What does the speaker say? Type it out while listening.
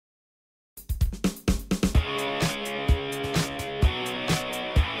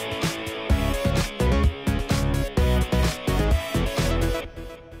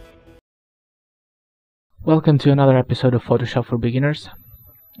Welcome to another episode of Photoshop for Beginners.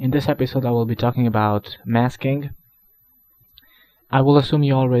 In this episode I will be talking about masking. I will assume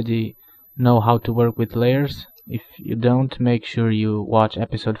you already know how to work with layers. If you don't, make sure you watch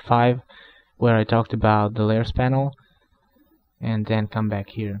episode 5 where I talked about the layers panel, and then come back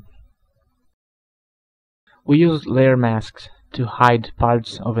here. We use layer masks to hide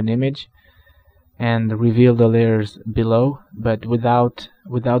parts of an image and reveal the layers below, but without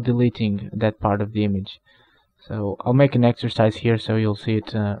deleting that part of the image. So I'll make an exercise here so you'll see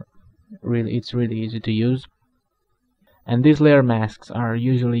it. It's really easy to use. And these layer masks are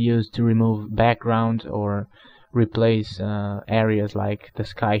usually used to remove background or replace areas like the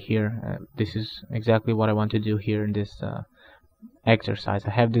sky here. This is exactly what I want to do here in this exercise. I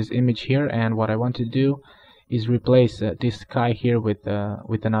have this image here, and what I want to do is replace this sky here with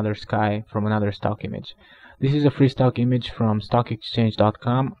another sky from another stock image. This is a free stock image from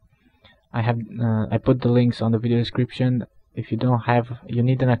stockexchange.com. I put the links on the video description. If you don't have, you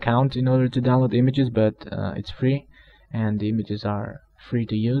need an account in order to download images, but it's free and the images are free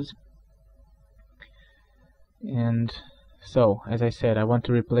to use. And so, as I said, I want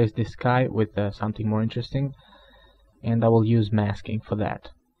to replace this sky with something more interesting, and I will use masking for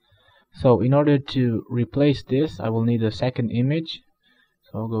that. So in order to replace this, I will need a second image.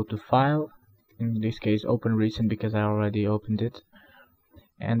 So I'll go to File, in this case Open Recent because I already opened it,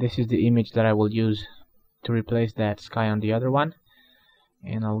 and this is the image that I will use to replace that sky on the other one.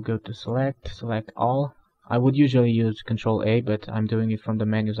 And I'll go to select all. I would usually use Control A, but I'm doing it from the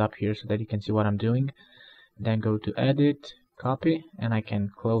menus up here so that you can see what I'm doing. Then go to Edit, Copy, and I can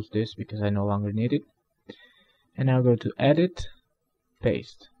close this because I no longer need it. And now go to Edit,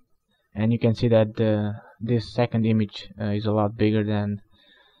 Paste. And you can see that this second image is a lot bigger than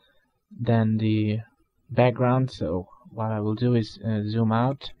the background. So what I will do is zoom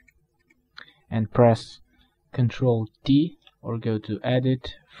out and press Ctrl T, or go to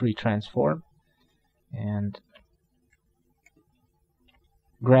Edit, Free Transform, and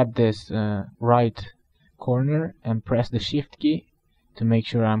grab this right corner and press the Shift key to make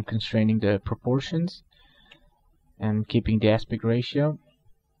sure I'm constraining the proportions and keeping the aspect ratio.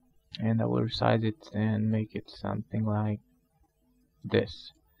 And I will resize it and make it something like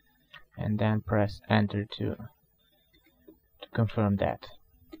this, and then press Enter to confirm that.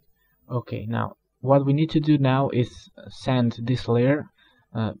 Okay, now what we need to do now is send this layer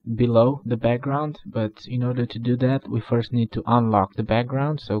below the background, but in order to do that we first need to unlock the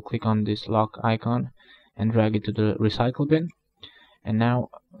background. So click on this lock icon and drag it to the recycle bin. And now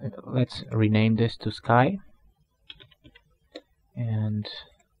let's rename this to Sky, and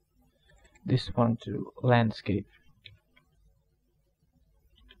this one to Landscape.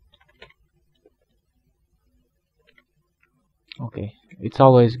 Okay, it's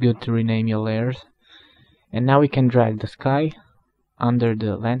always good to rename your layers. And now we can drag the sky under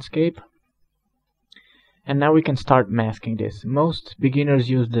the landscape, and now we can start masking this. Most beginners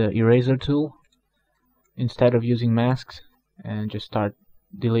use the eraser tool instead of using masks, and just start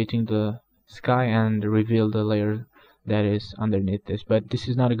deleting the sky and reveal the layer that is underneath this. But this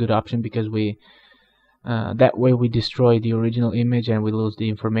is not a good option because that way we destroy the original image and we lose the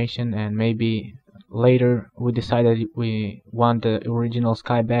information, and maybe later we decide that we want the original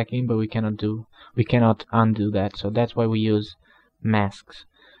sky back in, but we cannot undo that. So that's why we use masks.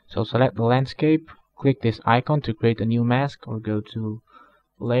 So select the landscape, click this icon to create a new mask, or go to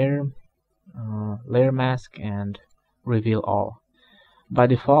layer mask and reveal all. By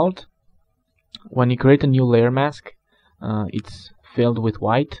default, when you create a new layer mask, it's filled with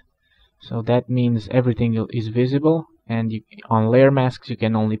white, so that means everything is visible. And on layer masks you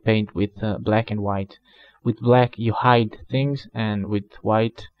can only paint with black and white. With black you hide things, and with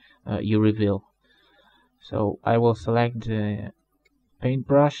white you reveal. So I will select the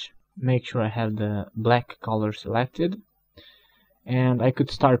paintbrush, make sure I have the black color selected, and I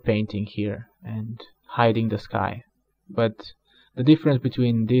could start painting here and hiding the sky. But the difference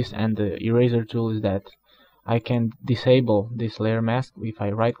between this and the eraser tool is that I can disable this layer mask. If I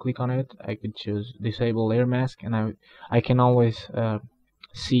right click on it, I could choose disable layer mask, and I can always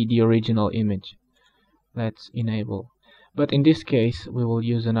see the original image. Let's enable. But in this case we will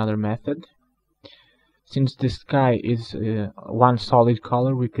use another method. Since the sky is one solid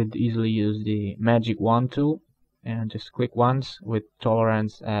color, we could easily use the magic wand tool and just click once with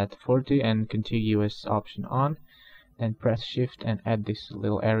tolerance at 40 and contiguous option on, then press shift and add this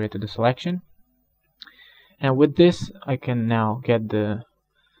little area to the selection. And with this I can now get the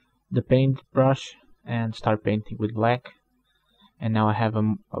paintbrush and start painting with black, and now I have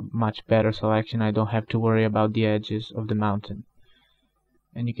a much better selection. I don't have to worry about the edges of the mountain,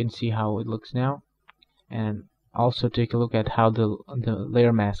 and you can see how it looks now. and also take a look at how the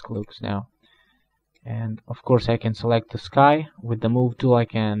layer mask looks now. And of course I can select the sky. With the move tool I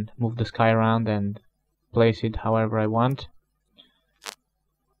can move the sky around and place it however I want,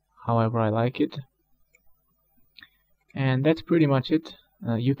 however I like it. And that's pretty much it.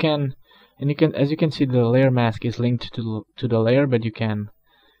 As you can see, the layer mask is linked to the layer, but you can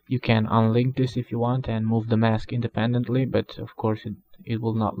unlink this if you want and move the mask independently, but of course it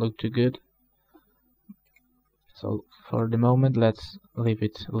will not look too good. So for the moment let's leave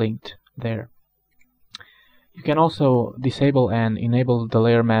it linked there. You can also disable and enable the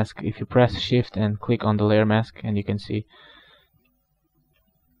layer mask if you press shift and click on the layer mask, and you can see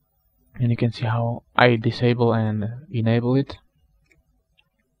how I disable and enable it.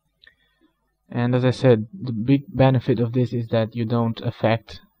 And as I said, the big benefit of this is that you don't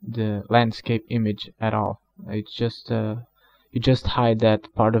affect the landscape image at all. It's just you just hide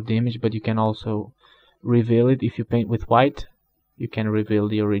that part of the image, but you can also reveal it. If you paint with white, you can reveal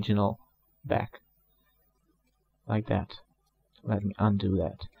the original back like that. Let me undo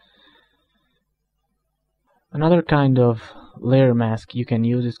that. Another kind of layer mask you can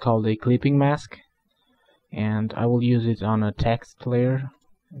use is called a clipping mask, and I will use it on a text layer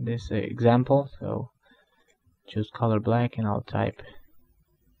in this example. So choose color black and I'll type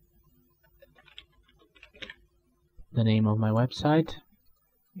the name of my website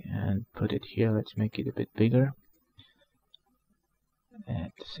and put it here. Let's make it a bit bigger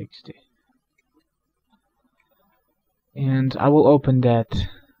at 60. And I will open that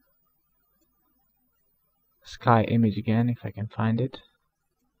sky image again if I can find it.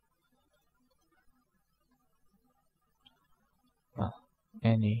 Well,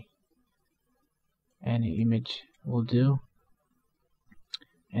 any image will do.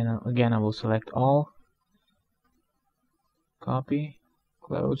 And again I will select all, copy,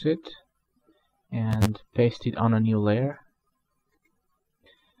 close it, and paste it on a new layer.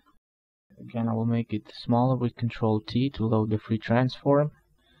 Again I will make it smaller with Ctrl T to load the free transform,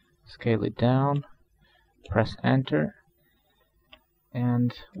 scale it down, press enter.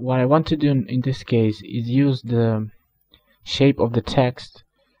 And what I want to do in this case is use the shape of the text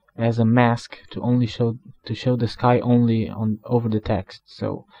as a mask to show the sky only over the text.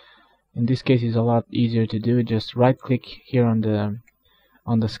 So in this case it's a lot easier to do. Just right click here on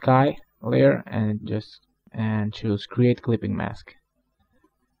the sky layer and choose create clipping mask.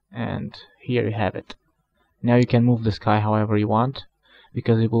 And here you have it. Now you can move the sky however you want,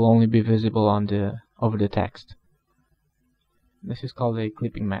 because it will only be visible over the text. This is called a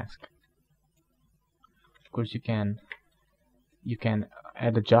clipping mask. Of course you can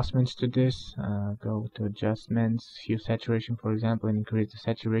add adjustments to this. Go to adjustments, hue saturation for example, and increase the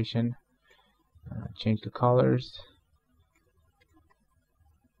saturation. Change the colors.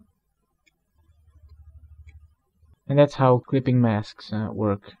 And that's how clipping masks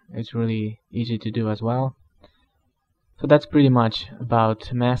work. It's really easy to do as well. So that's pretty much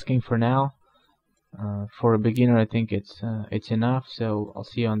about masking for now. For a beginner I think it's enough, so I'll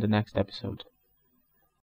see you on the next episode.